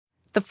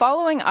The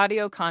following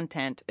audio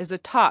content is a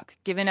talk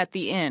given at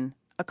The Inn,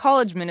 a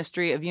college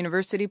ministry of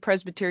University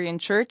Presbyterian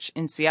Church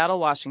in Seattle,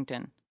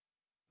 Washington.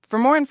 For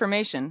more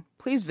information,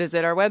 please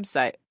visit our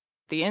website,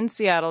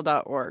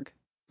 theinnseattle.org.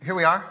 Here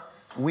we are,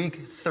 week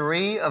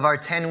 3 of our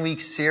 10-week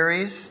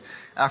series.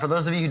 For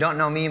those of you who don't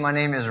know me, my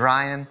name is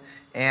Ryan,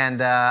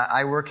 and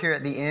I work here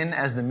at The Inn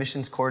as the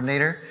missions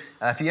coordinator.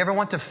 If you ever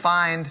want to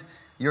find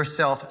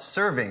yourself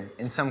serving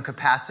in some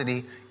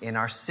capacity in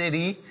our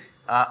city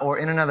or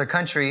in another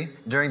country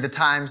during the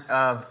times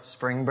of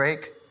spring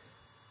break,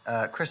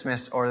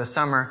 Christmas, or the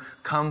summer,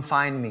 come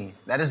find me.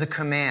 That is a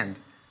command.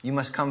 You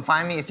must come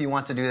find me if you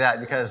want to do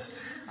that, because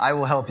I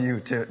will help you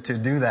to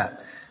do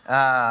that.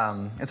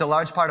 It's a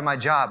large part of my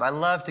job. I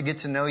love to get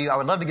to know you. I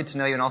would love to get to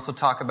know you and also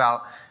talk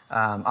about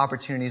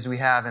opportunities we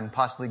have and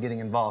possibly getting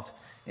involved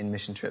in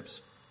mission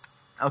trips.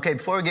 Okay,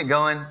 before we get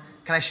going,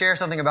 can I share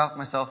something about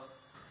myself?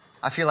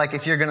 I feel like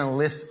if you're going to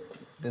list...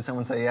 Did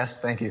someone say yes?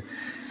 Thank you.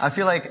 I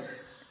feel like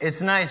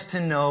it's nice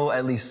to know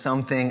at least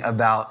something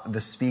about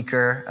the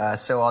speaker.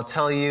 So I'll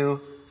tell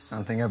you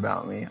something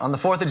about me. On the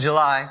 4th of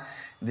July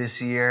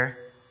this year,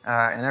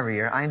 and every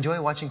year, I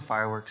enjoy watching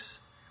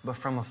fireworks, but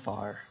from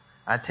afar.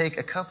 I take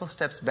a couple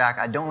steps back.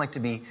 I don't like to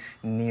be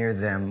near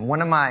them. So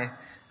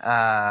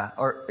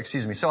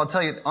I'll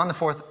tell you, on the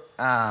 4th,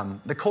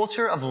 the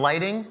culture of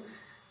lighting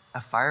a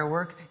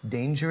firework,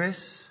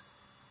 dangerous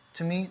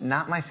to me,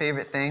 not my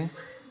favorite thing.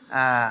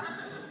 A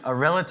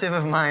relative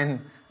of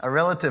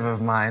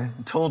mine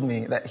told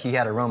me that he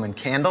had a Roman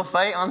candle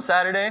fight on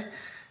Saturday,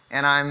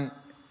 and I'm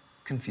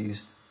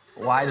confused.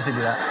 Why does he do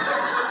that?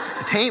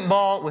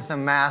 Paintball with a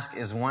mask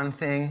is one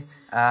thing,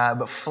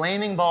 but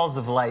flaming balls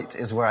of light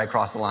is where I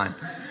cross the line.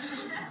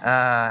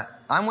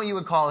 I'm what you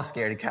would call a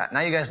scaredy cat.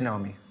 Now you guys know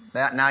me.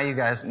 Now you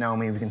guys know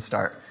me. We can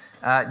start.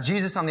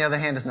 Jesus, on the other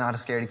hand, is not a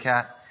scaredy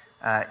cat.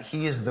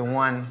 He's the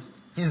one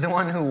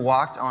who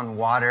walked on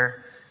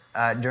water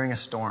during a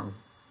storm.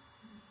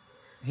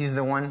 He's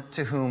the one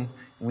to whom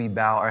we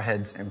bow our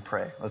heads and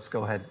pray. Let's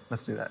go ahead.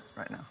 Let's do that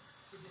right now.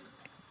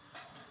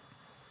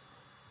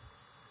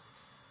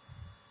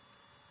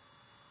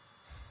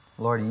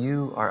 Lord,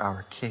 you are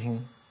our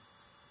King.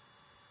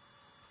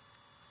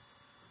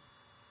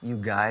 You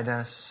guide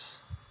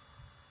us.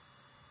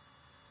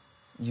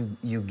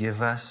 You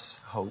give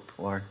us hope,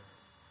 Lord.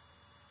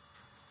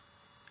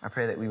 I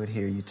pray that we would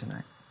hear you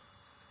tonight.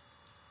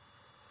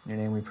 In your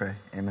name we pray.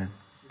 Amen.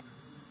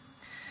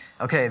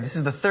 Okay, this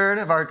is the third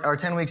of our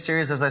 10-week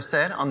series, as I've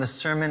said, on the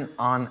Sermon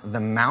on the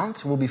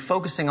Mount. We'll be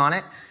focusing on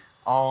it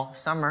all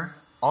summer.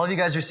 All of you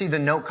guys received a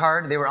note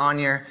card. They were on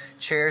your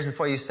chairs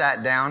before you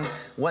sat down.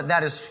 What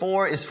that is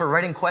for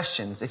writing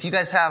questions. If you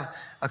guys have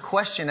a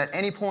question at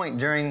any point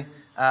during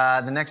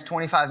the next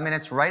 25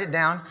 minutes, write it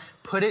down,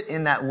 put it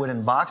in that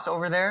wooden box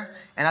over there,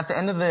 and at the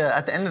end of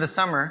the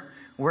summer,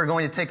 we're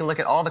going to take a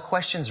look at all the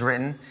questions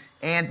written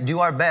and do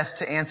our best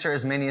to answer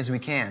as many as we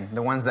can.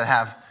 The ones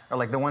that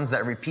the ones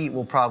that repeat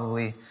will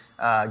probably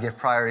give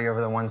priority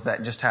over the ones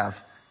that just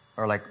have,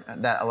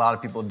 that a lot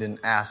of people didn't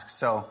ask.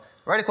 So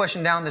write a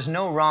question down. There's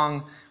no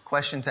wrong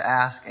question to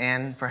ask.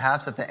 And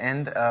perhaps at the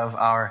end of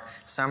our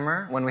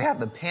summer, when we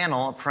have the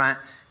panel up front,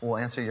 we'll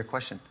answer your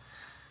question.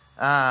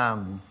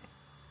 No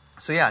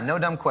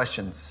dumb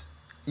questions.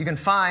 You can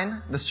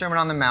find the Sermon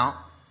on the Mount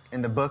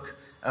in the book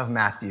of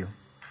Matthew,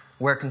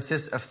 where it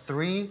consists of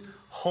 3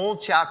 whole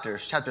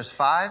chapters. Chapters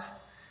 5,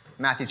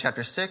 Matthew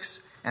chapter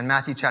 6, and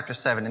Matthew chapter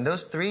 7. In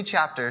those 3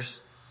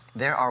 chapters,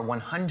 there are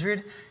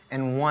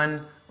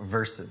 101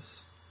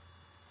 verses.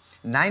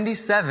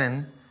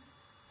 97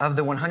 of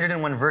the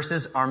 101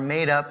 verses are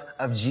made up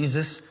of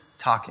Jesus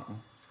talking.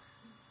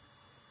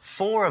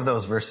 4 of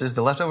those verses,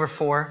 the leftover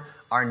 4,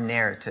 are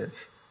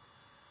narrative.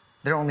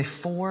 There are only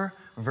 4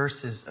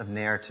 verses of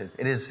narrative.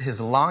 It is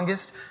his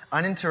longest,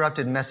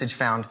 uninterrupted message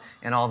found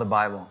in all the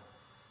Bible.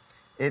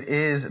 It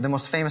is the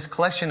most famous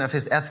collection of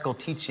his ethical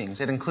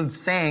teachings. It includes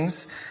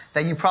sayings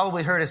that you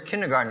probably heard as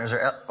kindergartners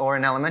or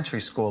in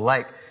elementary school,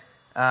 like,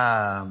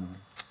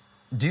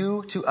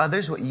 do to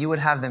others what you would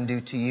have them do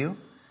to you.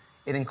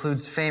 It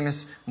includes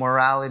famous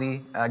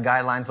morality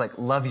guidelines like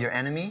love your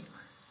enemy,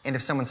 and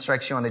if someone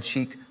strikes you on the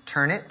cheek,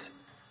 turn it.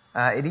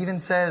 It even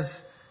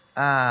says,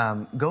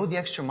 go the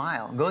extra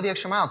mile. Go the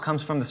extra mile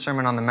comes from the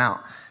Sermon on the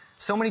Mount.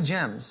 So many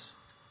gems.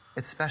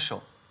 It's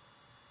special.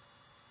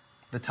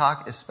 The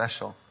talk is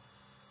special.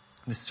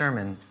 The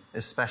sermon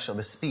is special.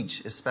 The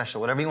speech is special.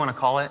 Whatever you want to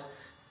call it,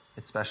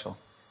 it's special.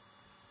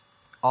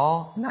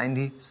 All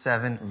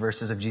 97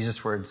 verses of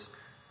Jesus' words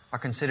are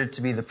considered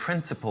to be the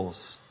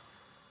principles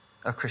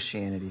of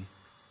Christianity.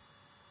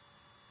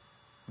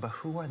 But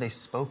who are they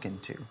spoken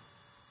to?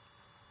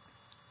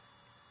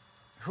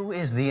 Who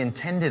is the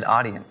intended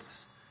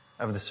audience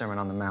of the Sermon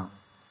on the Mount?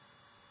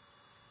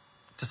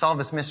 To solve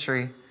this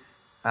mystery,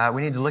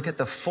 we need to look at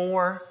the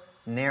 4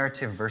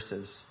 narrative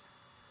verses.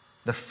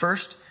 The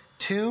first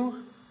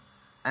 2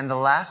 and the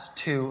last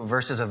 2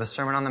 verses of the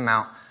Sermon on the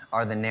Mount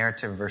are the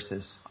narrative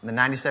verses. The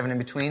 97 in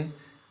between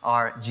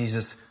are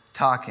Jesus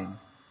talking.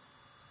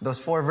 Those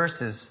 4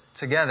 verses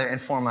together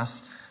inform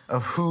us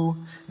of who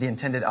the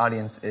intended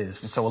audience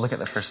is. And so we'll look at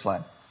the first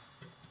slide.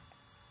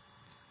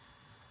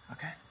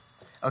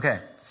 Okay.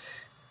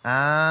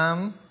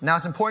 Now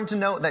it's important to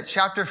note that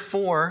chapter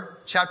 4,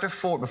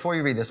 before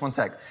you read this, one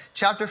sec.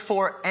 Chapter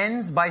 4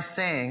 ends by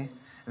saying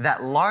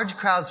that large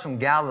crowds from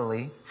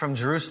Galilee, from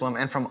Jerusalem,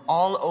 and from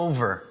all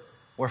over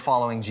were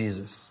following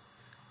Jesus.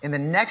 In the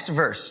next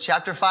verse,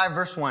 chapter 5,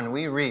 verse 1,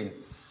 we read,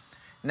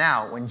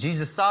 "Now, when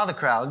Jesus saw the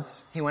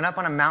crowds, he went up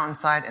on a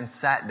mountainside and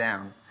sat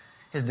down.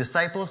 His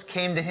disciples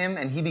came to him,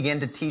 and he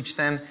began to teach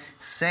them,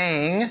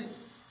 saying,"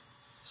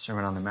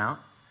 Sermon on the Mount.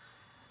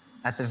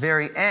 At the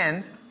very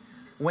end,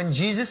 when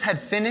Jesus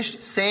had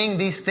finished saying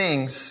these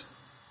things,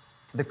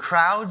 the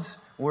crowds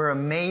were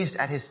amazed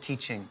at his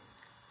teaching,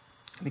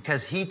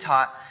 because he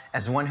taught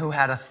as one who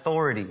had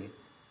authority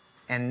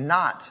and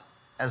not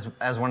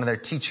as one of their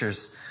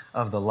teachers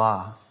of the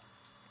law.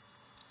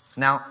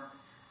 Now,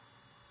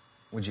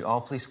 would you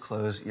all please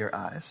close your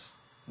eyes?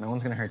 No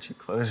one's going to hurt you.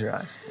 Close your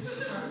eyes.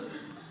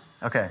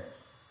 Okay.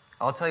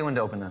 I'll tell you when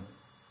to open them.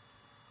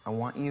 I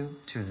want you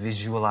to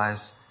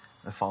visualize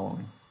the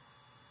following.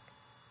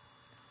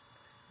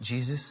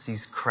 Jesus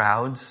sees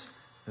crowds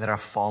that are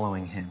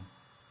following him.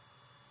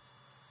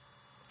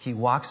 He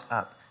walks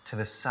up to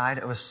the side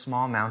of a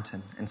small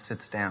mountain and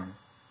sits down.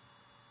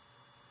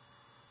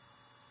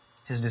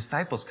 His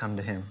disciples come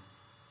to him,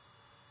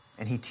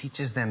 and he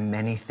teaches them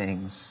many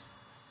things.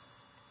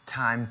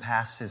 Time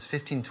passes,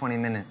 15, 20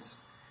 minutes,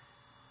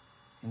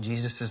 and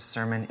Jesus'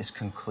 sermon is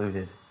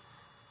concluded.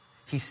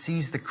 He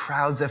sees the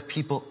crowds of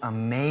people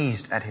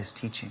amazed at his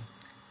teaching,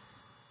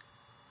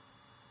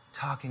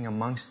 talking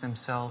amongst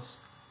themselves,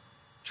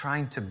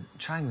 trying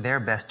their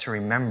best to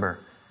remember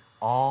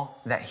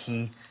all that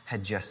he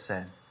had just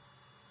said.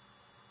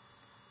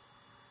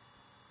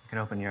 You can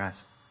open your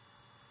eyes.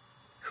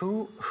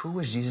 Who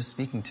was Jesus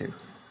speaking to?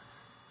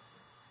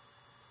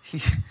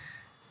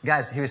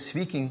 Guys, he was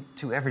speaking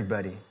to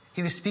everybody.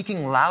 He was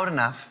speaking loud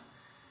enough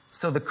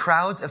so the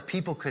crowds of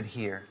people could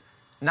hear,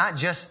 not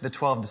just the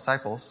 12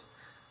 disciples.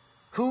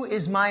 Who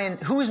is my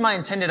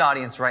intended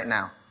audience right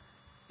now?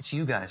 It's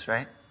you guys,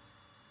 right?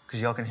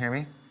 Because y'all can hear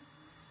me.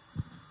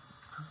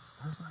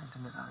 Who's my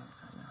intended audience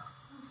right now?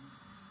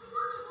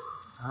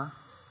 Huh?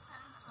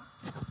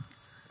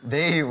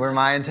 They were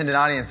my intended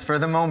audience for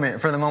the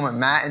moment.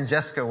 Matt and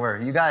Jessica were.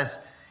 You guys,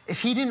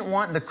 if he didn't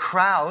want the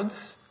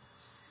crowds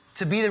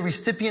to be the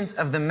recipients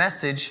of the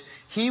message,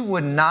 he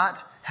would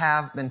not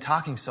have been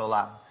talking so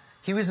loud.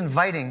 He was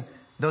inviting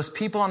those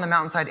people on the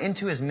mountainside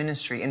into his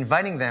ministry,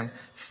 inviting them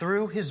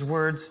through his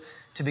words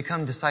to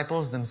become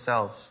disciples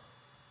themselves.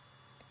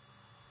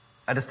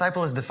 A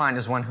disciple is defined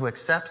as one who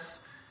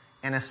accepts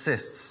and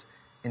assists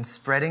in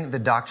spreading the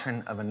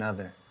doctrine of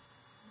another.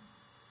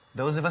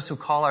 Those of us who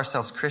call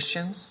ourselves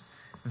Christians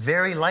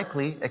very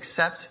likely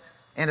accept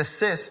and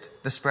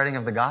assist the spreading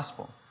of the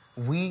gospel.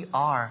 We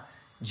are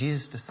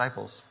Jesus'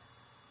 disciples.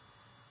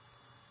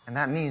 And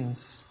that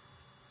means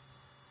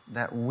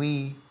that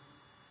we,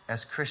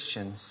 as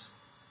Christians,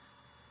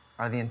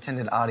 are the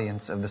intended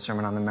audience of the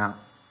Sermon on the Mount.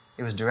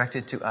 It was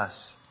directed to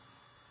us,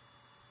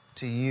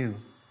 to you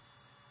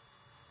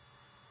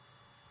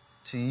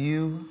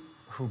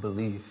who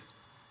believe.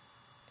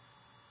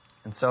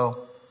 And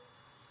so,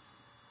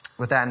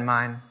 with that in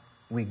mind,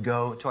 we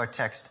go to our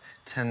text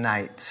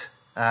tonight.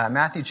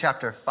 Matthew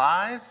chapter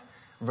 5,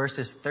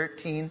 verses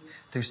 13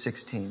 through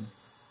 16.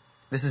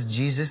 This is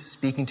Jesus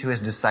speaking to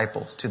his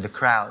disciples, to the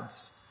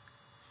crowds,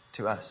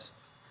 to us.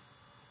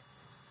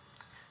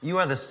 You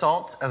are the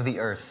salt of the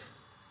earth.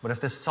 But if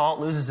the salt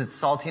loses its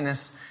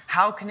saltiness,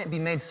 how can it be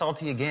made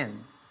salty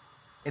again?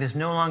 It is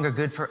no longer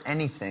good for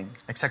anything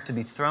except to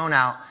be thrown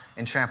out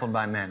and trampled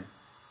by men.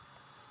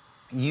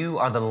 You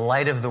are the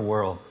light of the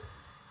world.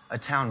 A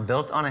town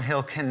built on a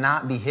hill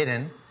cannot be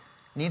hidden.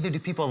 Neither do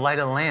people light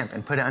a lamp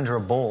and put it under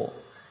a bowl.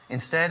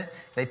 Instead,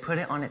 they put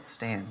it on its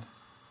stand,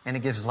 and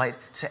it gives light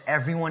to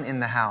everyone in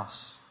the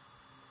house.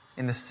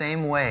 In the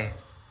same way,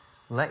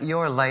 let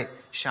your light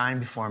shine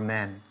before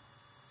men,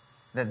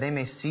 that they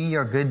may see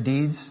your good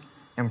deeds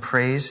and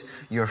praise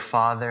your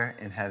Father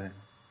in heaven.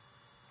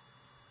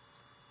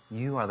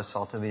 You are the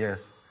salt of the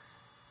earth.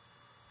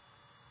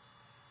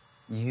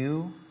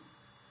 You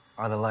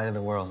are the light of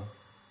the world.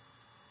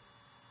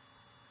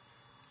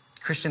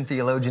 Christian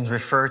theologians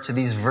refer to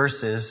these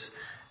verses.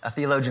 A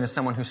theologian is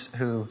someone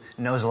who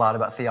knows a lot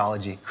about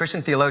theology.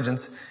 Christian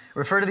theologians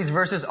refer to these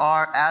verses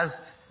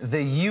as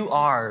the you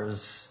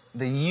are's.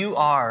 The you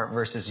are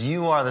verses.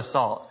 You are the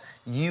salt.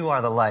 You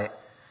are the light.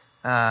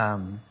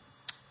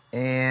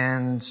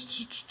 And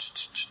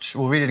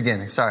we'll read it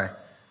again. Sorry.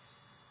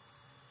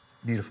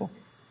 Beautiful.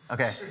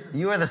 Okay.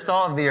 You are the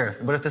salt of the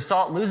earth. But if the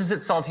salt loses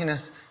its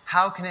saltiness,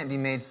 how can it be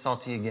made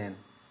salty again?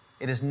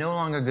 It is no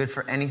longer good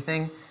for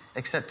anything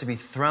except to be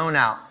thrown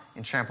out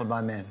and trampled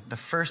by men. The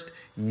first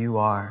you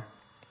are.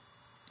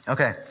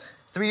 Okay.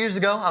 3 years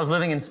ago, I was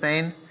living in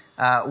Spain.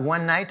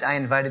 One night, I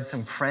invited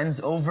some friends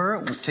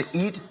over to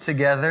eat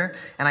together.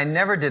 And I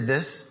never did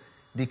this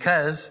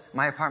because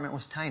my apartment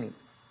was tiny.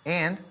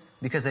 And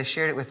because I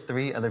shared it with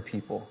 3 other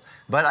people.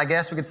 But I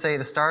guess we could say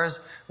the stars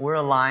were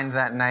aligned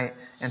that night.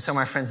 And so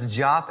my friends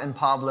Jop and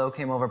Pablo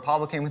came over.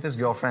 Pablo came with his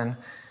girlfriend.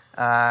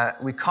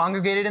 We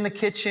congregated in the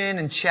kitchen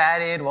and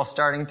chatted while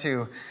starting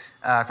to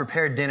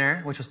prepare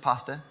dinner, which was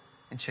pasta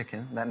and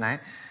chicken that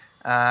night.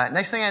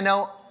 Next thing I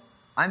know,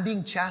 I'm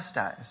being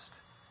chastised.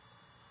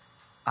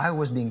 I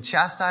was being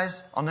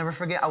chastised. I'll never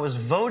forget. I was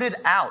voted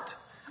out.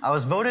 I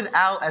was voted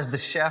out as the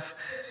chef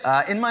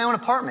in my own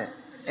apartment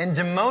and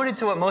demoted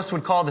to what most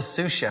would call the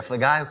sous chef, the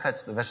guy who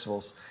cuts the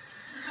vegetables.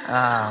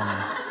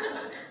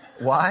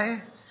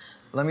 Why?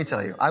 Let me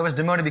tell you. I was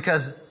demoted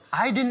because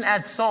I didn't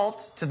add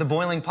salt to the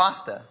boiling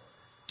pasta.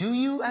 Do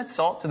you add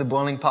salt to the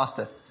boiling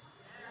pasta?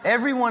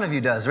 Every one of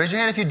you does. Raise your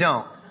hand if you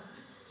don't.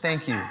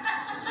 Thank you.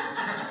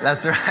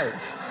 That's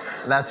right.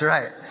 That's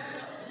right.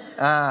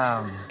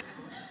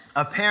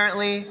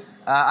 Apparently,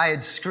 I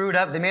had screwed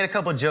up. They made a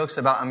couple jokes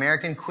about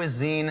American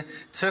cuisine,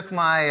 took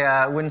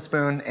my wooden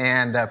spoon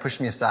and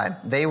pushed me aside.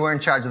 They were in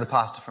charge of the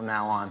pasta from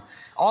now on.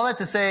 All that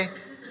to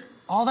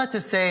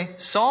say,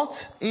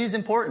 salt is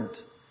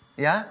important.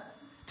 Yeah?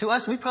 To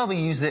us, we probably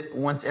use it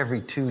once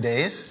every 2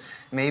 days,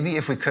 maybe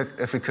if we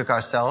cook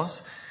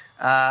ourselves.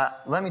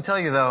 Let me tell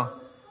you though,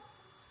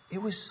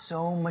 it was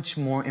so much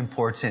more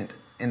important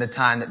in the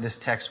time that this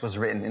text was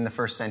written in the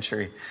first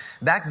century.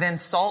 Back then,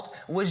 salt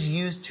was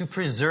used to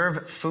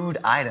preserve food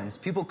items.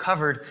 People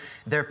covered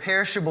their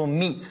perishable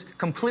meats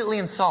completely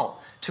in salt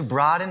to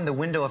broaden the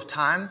window of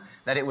time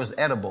that it was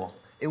edible.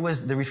 It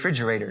was the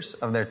refrigerators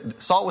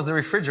salt was the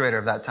refrigerator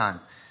of that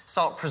time.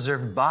 Salt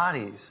preserved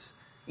bodies.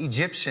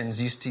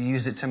 Egyptians used to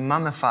use it to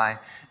mummify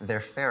their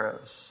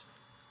pharaohs.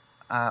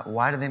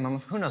 Why did they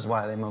mummify? Who knows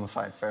why they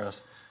mummified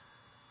pharaohs?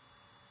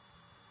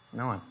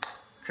 No one.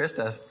 Chris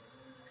does.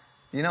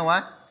 Do you know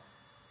why?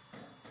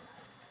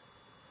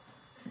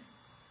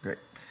 Great.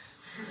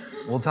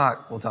 We'll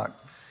talk.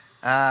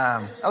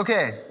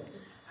 Okay.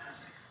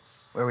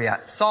 Where are we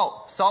at?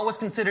 Salt. Salt was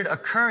considered a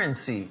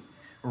currency.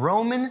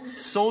 Roman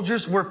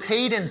soldiers were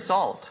paid in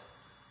salt.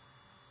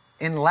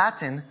 In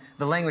Latin,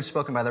 the language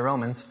spoken by the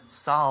Romans,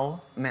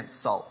 sal meant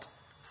salt.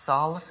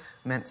 Sal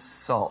meant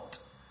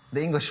salt.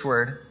 The English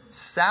word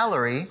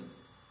salary,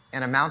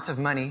 an amount of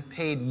money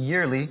paid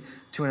yearly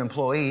to an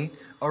employee,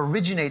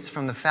 originates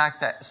from the fact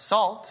that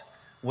salt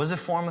was a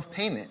form of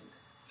payment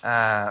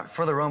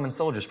for the Roman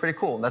soldiers. Pretty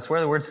cool. That's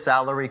where the word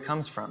salary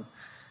comes from.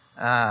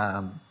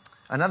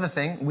 Another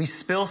thing, we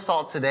spill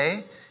salt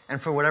today, and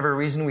for whatever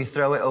reason we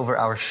throw it over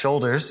our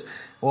shoulders.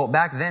 Well,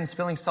 back then,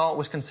 spilling salt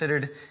was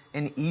considered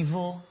an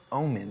evil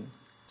omen.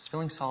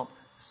 Spilling salt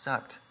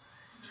sucked.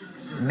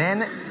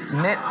 Men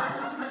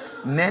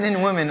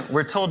and women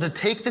were told to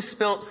take the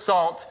spilt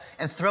salt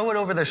and throw it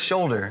over their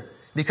shoulder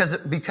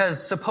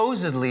because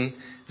supposedly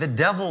the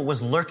devil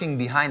was lurking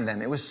behind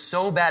them. It was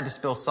so bad to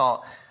spill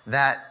salt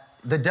that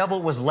the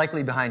devil was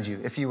likely behind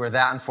you if you were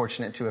that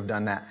unfortunate to have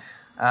done that.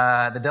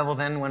 The devil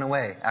then went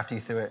away after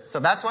you threw it. So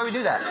that's why we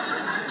do that.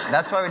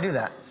 That's why we do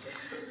that.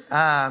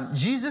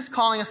 Jesus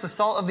calling us the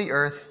salt of the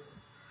earth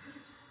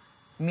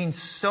means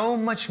so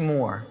much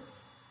more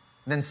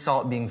than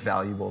salt being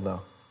valuable,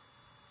 though.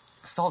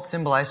 Salt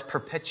symbolized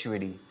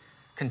perpetuity,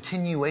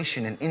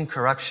 continuation, and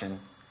incorruption.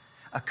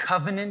 A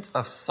covenant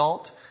of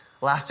salt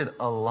lasted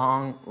a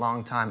long,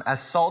 long time.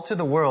 As salt to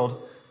the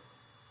world,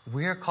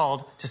 we are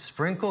called to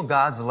sprinkle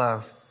God's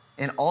love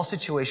in all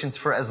situations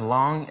for as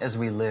long as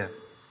we live.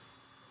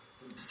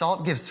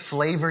 Salt gives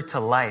flavor to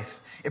life.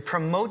 It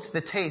promotes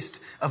the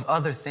taste of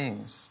other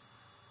things.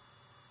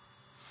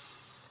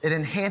 It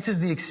enhances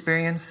the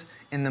experience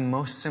in the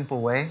most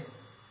simple way,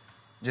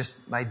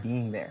 just by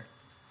being there.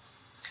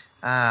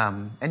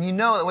 And you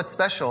know that what's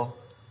special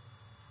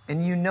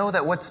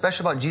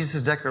about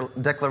Jesus'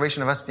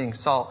 declaration of us being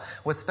salt,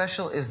 what's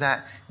special is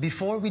that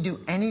before we do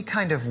any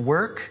kind of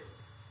work,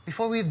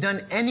 before we've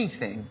done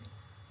anything,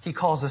 he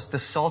calls us the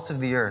salt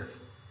of the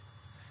earth.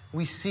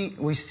 We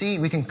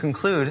can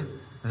conclude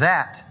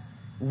that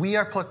we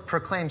are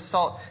proclaimed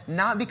salt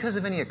not because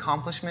of any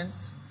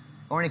accomplishments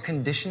or any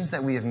conditions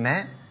that we have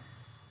met,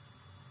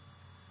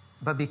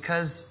 but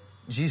because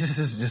Jesus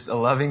is just a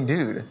loving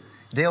dude.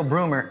 Dale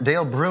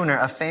Bruner,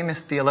 a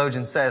famous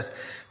theologian, says,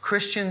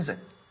 Christians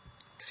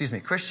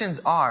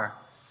are,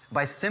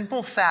 by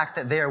simple fact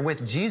that they are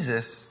with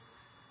Jesus,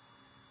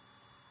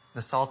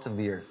 the salt of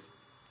the earth.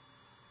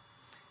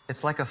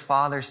 It's like a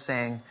father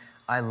saying,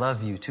 I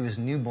love you, to his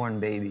newborn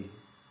baby.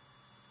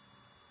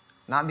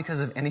 Not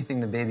because of anything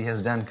the baby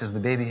has done, because the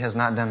baby has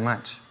not done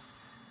much,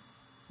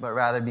 but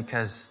rather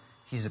because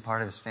he's a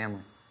part of his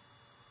family.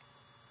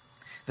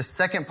 The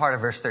second part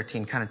of verse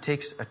 13 kind of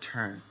takes a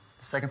turn.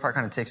 So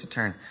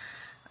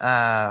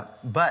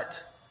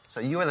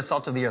you are the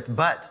salt of the earth,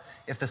 but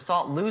if the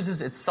salt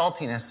loses its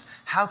saltiness,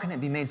 how can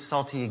it be made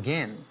salty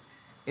again?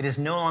 It is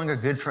no longer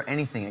good for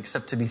anything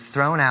except to be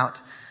thrown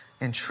out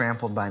and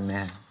trampled by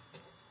men.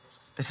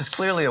 This is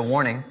clearly a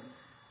warning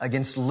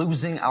against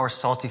losing our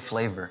salty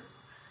flavor.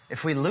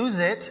 If we lose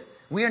it,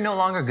 we are no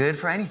longer good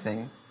for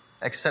anything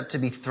except to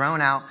be thrown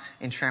out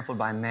and trampled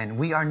by men.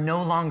 We are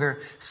no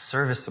longer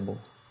serviceable.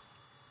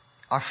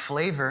 Our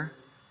flavor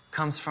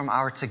comes from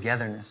our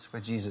togetherness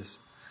with Jesus.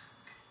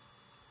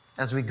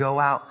 as we go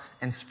out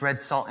and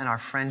spread salt in our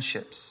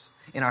friendships,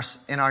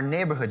 in our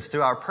neighborhoods,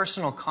 through our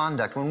personal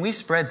conduct. When we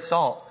spread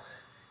salt,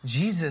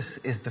 Jesus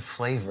is the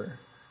flavor.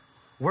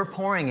 We're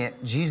pouring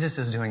it. Jesus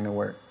is doing the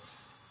work.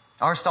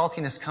 Our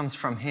saltiness comes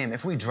from Him.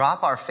 If we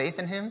drop our faith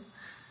in Him,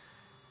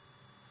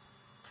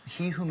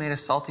 He who made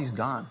us salty is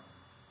gone.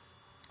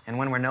 And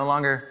when we're no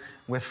longer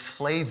with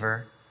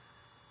flavor,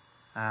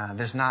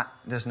 there's not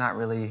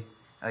really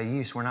a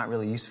use. We're not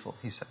really useful,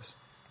 He says.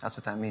 That's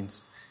what that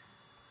means.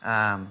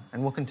 And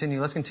we'll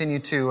continue. Let's continue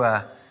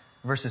to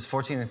verses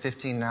 14 and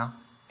 15 now.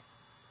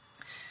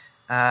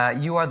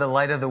 You are the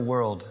light of the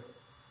world.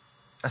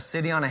 A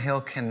city on a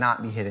hill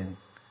cannot be hidden.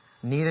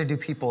 Neither do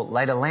people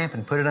light a lamp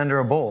and put it under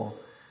a bowl.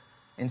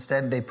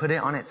 Instead, they put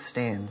it on its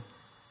stand,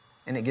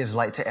 and it gives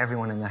light to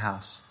everyone in the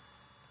house.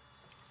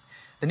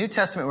 The New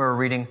Testament we're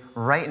reading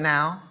right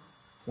now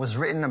was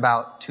written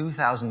about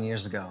 2,000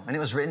 years ago, and it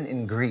was written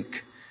in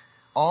Greek.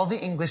 All the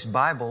English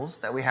Bibles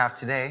that we have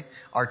today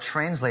are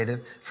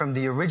translated from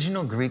the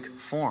original Greek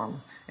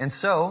form. And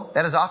so,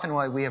 that is often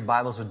why we have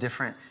Bibles with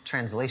different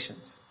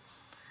translations.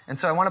 And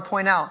so I want to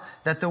point out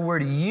that the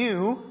word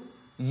you,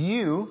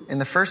 in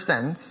the first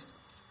sentence,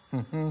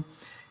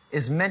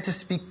 is meant to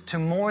speak to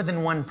more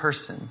than one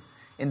person.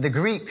 In the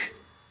Greek,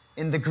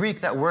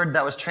 that word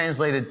that was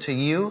translated to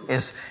you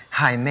is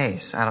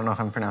haimes. I don't know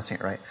if I'm pronouncing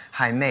it right.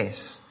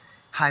 Haimes.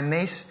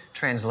 Haimes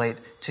translate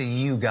to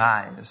you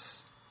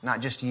guys. Not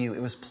just you,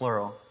 it was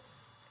plural.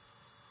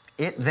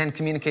 It then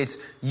communicates,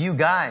 you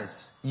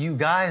guys. You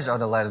guys are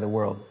the light of the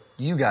world.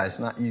 You guys,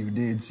 not you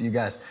dudes, you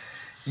guys.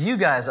 You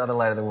guys are the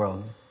light of the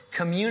world.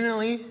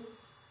 Communally,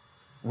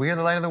 we are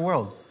the light of the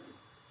world.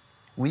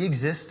 We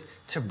exist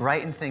to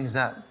brighten things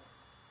up,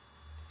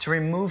 to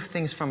remove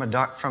things from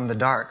the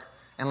dark.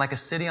 And like a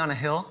city on a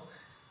hill,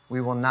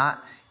 we will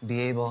not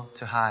be able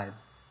to hide.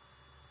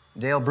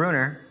 Dale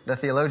Bruner, the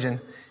theologian,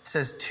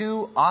 says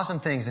two awesome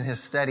things in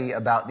his study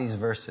about these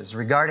verses.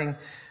 Regarding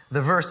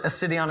the verse, a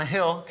city on a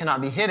hill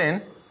cannot be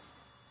hidden,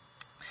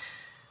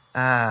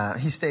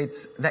 he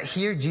states that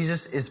here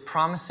Jesus is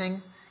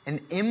promising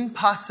an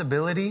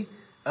impossibility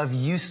of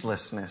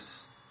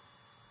uselessness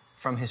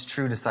from His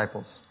true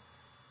disciples.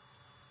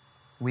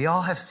 We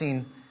all have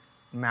seen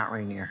Mount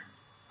Rainier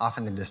off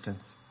in the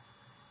distance.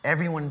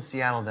 Everyone in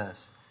Seattle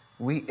does.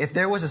 If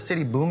there was a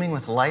city booming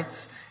with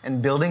lights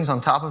and buildings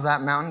on top of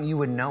that mountain, you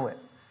would know it.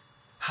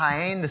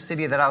 Jaén, the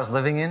city that I was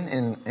living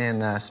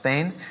in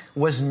Spain,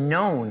 was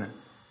known.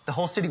 The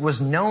whole city was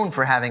known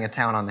for having a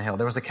town on the hill.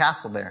 There was a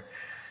castle there.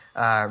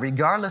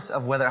 Regardless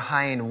of whether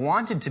Jaén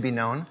wanted to be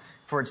known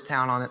for its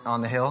town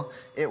on the hill,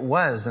 it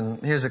was.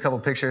 And here's a couple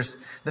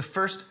pictures. The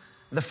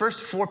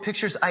first 4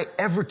 pictures I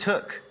ever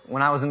took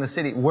when I was in the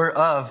city were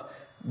of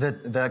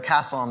the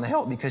castle on the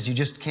hill, because you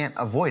just can't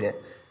avoid it.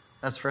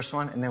 That's the first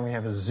one. And then we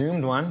have a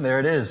zoomed one. There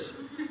it is.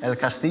 El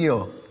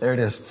Castillo. There it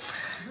is.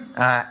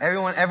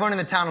 Everyone in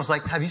the town was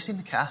like, have you seen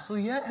the castle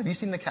yet? Have you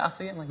seen the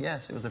castle yet? I'm like,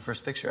 yes, it was the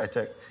first picture I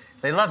took.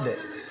 They loved it.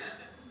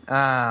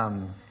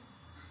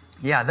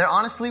 There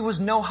honestly was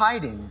no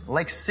hiding,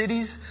 like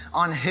cities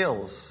on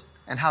hills,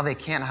 and how they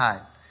can't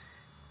hide.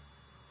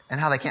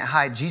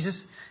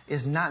 Jesus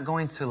is not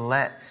going to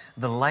let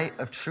the light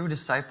of true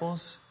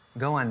disciples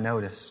go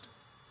unnoticed.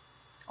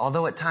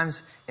 Although at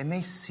times it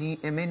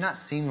may not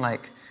seem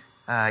like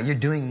you're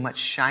doing much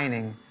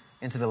shining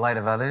into the light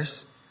of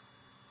others.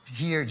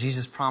 Here,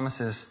 Jesus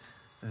promises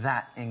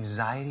that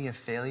anxiety of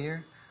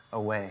failure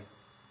away.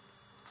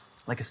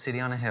 Like a city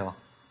on a hill,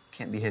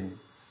 can't be hidden.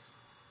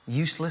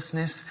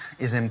 Uselessness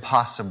is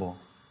impossible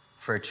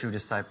for a true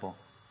disciple.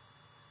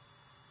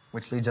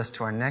 Which leads us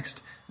to our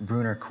next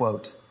Bruner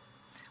quote.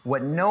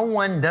 What no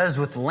one does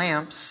with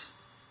lamps,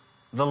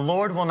 the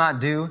Lord will not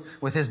do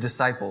with His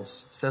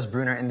disciples, says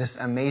Bruner in this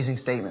amazing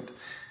statement.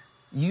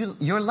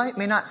 Your light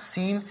may not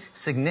seem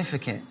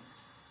significant,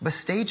 but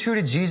stay true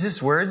to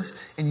Jesus' words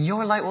and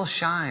your light will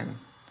shine.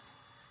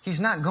 He's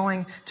not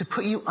going to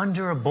put you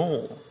under a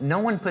bowl. No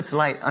one puts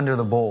light under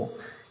the bowl.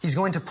 He's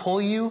going to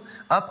pull you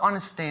up on a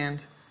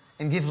stand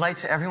and give light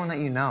to everyone that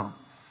you know.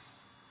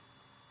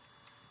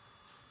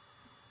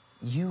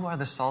 You are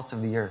the salt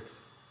of the earth.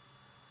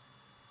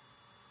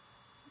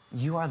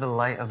 You are the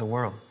light of the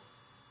world.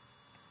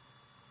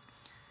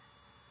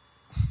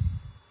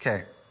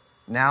 Okay,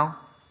 now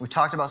we've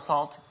talked about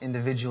salt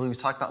individually. We've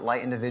talked about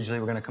light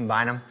individually. We're going to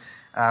combine them.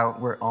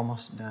 We're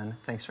almost done.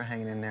 Thanks for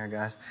hanging in there,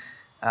 guys.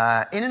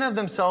 In and of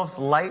themselves,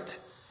 light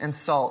and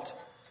salt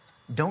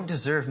don't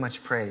deserve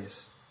much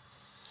praise.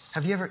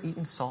 Have you ever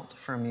eaten salt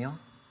for a meal?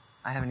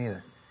 I haven't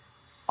either.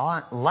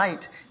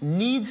 Light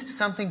needs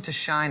something to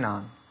shine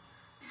on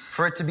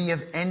for it to be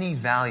of any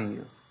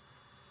value.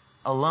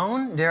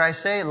 Alone, dare I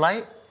say,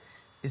 light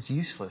is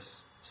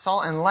useless.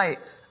 Salt and light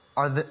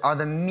are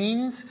the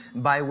means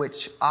by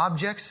which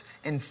objects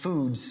and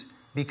foods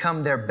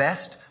become their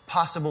best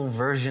possible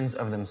versions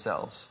of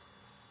themselves.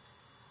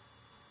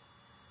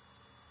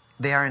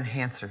 They are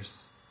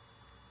enhancers.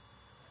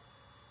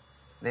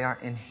 They are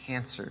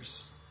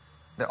enhancers.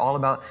 They're all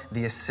about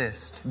the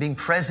assist. Being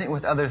present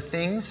with other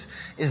things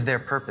is their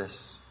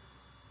purpose.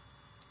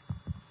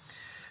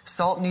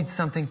 Salt needs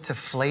something to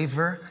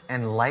flavor,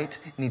 and light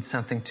needs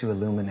something to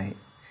illuminate.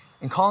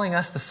 In calling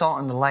us the salt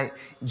and the light,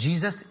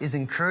 Jesus is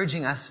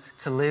encouraging us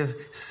to live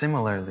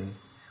similarly.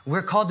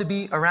 We're called to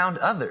be around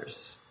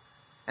others.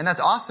 And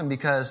that's awesome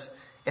because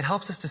it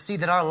helps us to see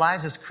that our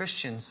lives as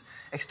Christians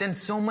extend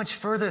so much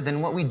further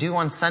than what we do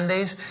on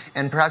Sundays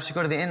and perhaps you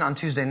go to the inn on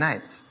Tuesday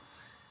nights.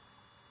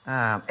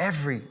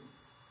 Every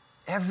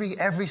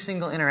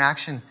single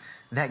interaction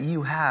that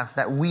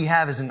we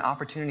have is an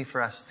opportunity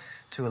for us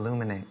to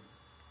illuminate.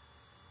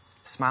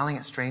 Smiling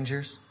at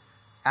strangers,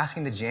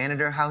 asking the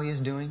janitor how he is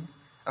doing,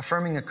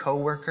 affirming a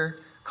coworker,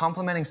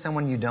 complimenting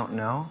someone you don't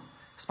know,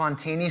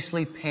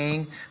 spontaneously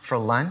paying for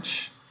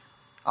lunch,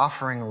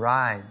 offering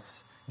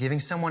rides, giving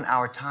someone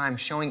our time,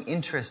 showing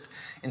interest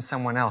in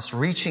someone else,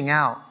 reaching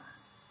out,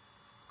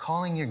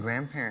 calling your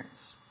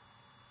grandparents,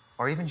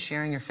 or even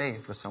sharing your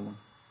faith with someone.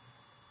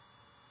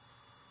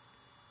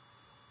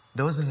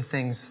 Those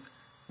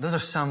are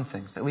some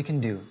things that we can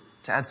do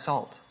to add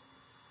salt.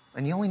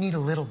 And you only need a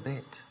little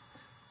bit.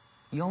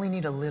 You only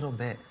need a little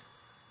bit.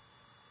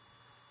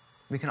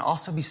 We can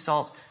also be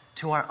salt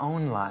to our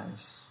own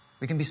lives.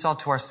 We can be salt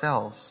to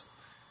ourselves.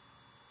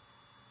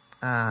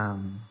 We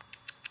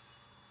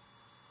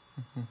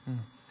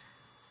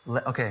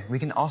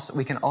can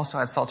also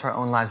add salt to our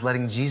own lives,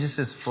 letting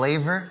Jesus'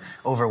 flavor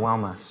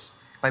overwhelm us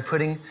by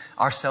putting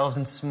ourselves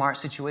in smart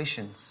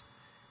situations,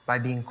 by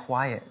being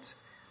quiet,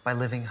 by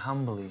living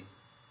humbly,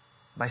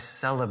 by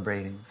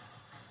celebrating,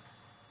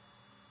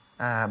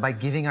 by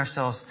giving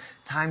ourselves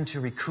time to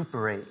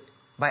recuperate,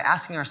 by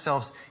asking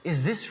ourselves,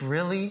 is this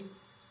really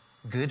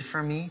good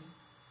for me?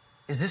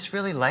 Is this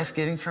really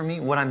life-giving for me,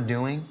 what I'm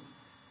doing,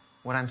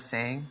 what I'm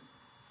saying,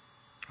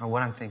 or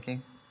what I'm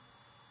thinking?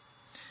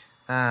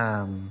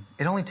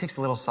 It only takes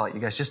a little salt, you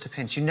guys, just a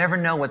pinch. You never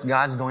know what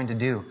God's going to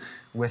do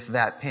with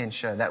that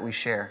pinch that we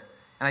share.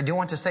 And I do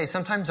want to say,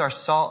 sometimes our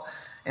salt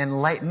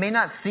and light may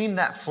not seem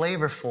that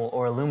flavorful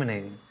or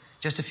illuminating.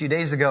 Just a few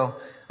days ago,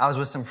 I was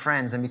with some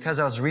friends, and because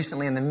I was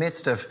recently in the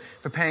midst of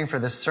preparing for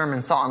this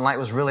sermon, salt and light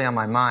was really on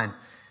my mind.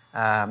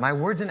 My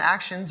words and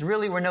actions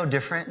really were no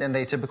different than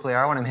they typically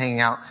are when I'm hanging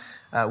out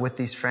with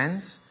these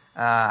friends.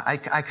 I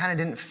kind of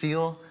didn't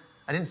feel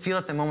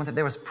at the moment that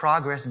there was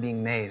progress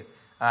being made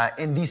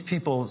in these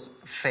people's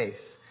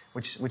faith,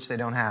 which they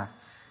don't have.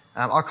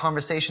 Our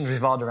conversations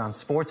revolved around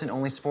sports and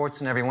only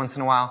sports, and every once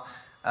in a while,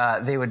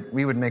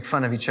 we would make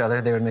fun of each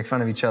other. They would make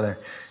fun of each other.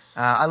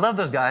 I love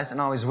those guys and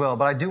always will,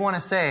 but I do want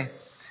to say,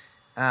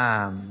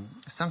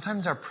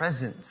 sometimes our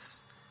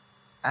presence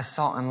as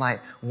salt and light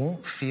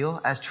won't feel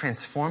as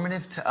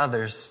transformative to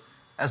others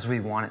as we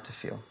want it to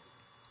feel.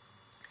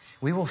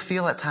 We will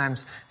feel at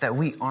times that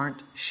we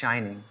aren't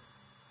shining.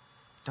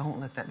 Don't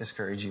let that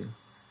discourage you.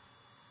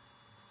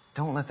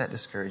 Don't let that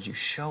discourage you.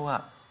 Show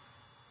up.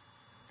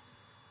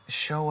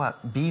 Show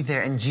up. Be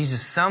there. And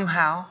Jesus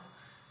somehow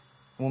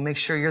will make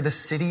sure you're the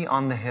city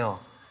on the hill,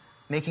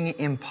 making it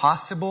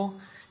impossible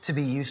to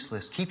be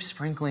useless. Keep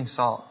sprinkling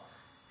salt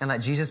and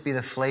let Jesus be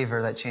the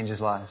flavor that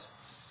changes lives.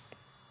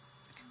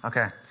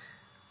 Okay.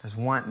 There's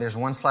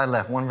one slide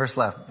left, one verse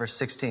left, verse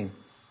 16.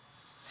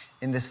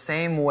 In the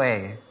same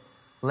way,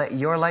 let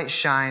your light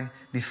shine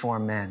before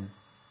men,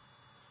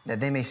 that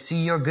they may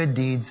see your good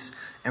deeds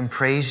and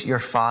praise your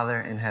Father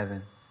in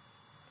heaven.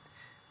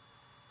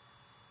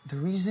 The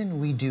reason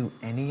we do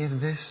any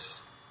of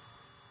this,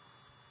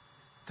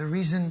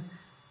 the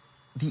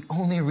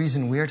only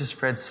reason we are to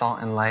spread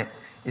salt and light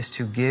is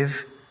to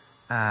give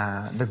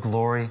the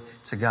glory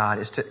to God,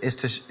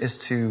 is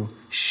to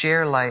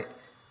share light.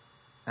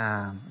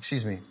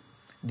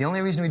 The only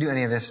reason we do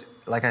any of this,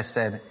 like I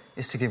said,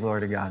 is to give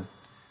glory to God.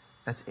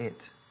 That's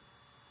it.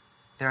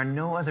 There are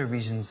no other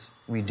reasons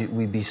we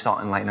be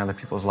salt and light in other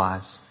people's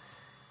lives.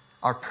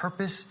 Our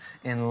purpose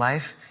in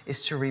life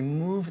is to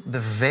remove the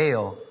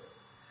veil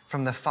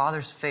from the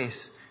Father's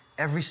face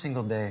every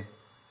single day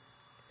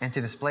and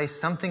to display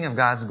something of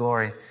God's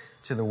glory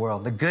to the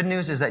world. The good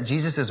news is that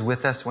Jesus is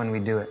with us when we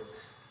do it.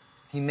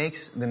 He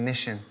makes the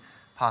mission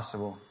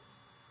possible.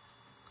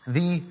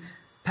 The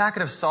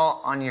packet of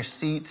salt on your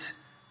seat,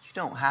 you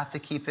don't have to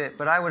keep it,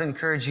 but I would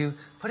encourage you,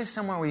 put it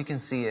somewhere where you can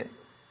see it,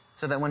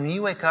 so that when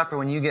you wake up or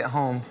when you get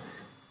home,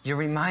 you're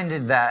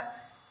reminded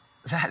that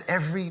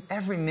every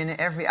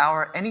minute, every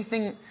hour,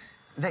 anything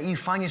that you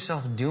find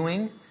yourself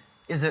doing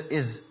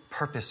is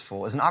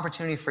purposeful, is an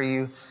opportunity for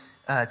you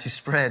to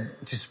spread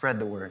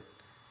the word.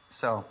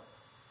 So,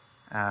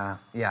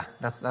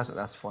 that's what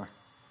that's for.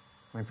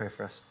 Let me pray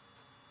for us.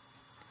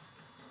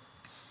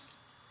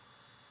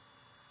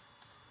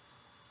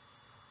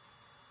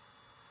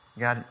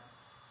 God,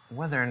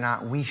 whether or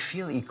not we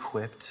feel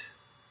equipped,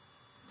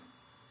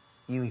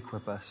 you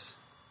equip us.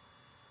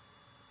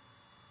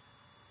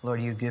 Lord,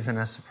 you've given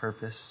us a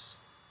purpose,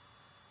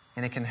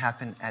 and it can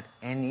happen at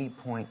any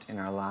point in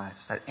our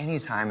lives, at any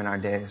time in our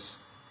days.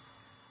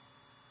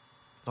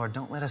 Lord,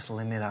 don't let us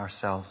limit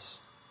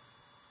ourselves.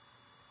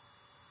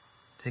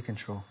 Take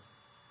control.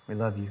 We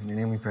love you. In your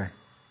name we pray.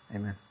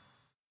 Amen.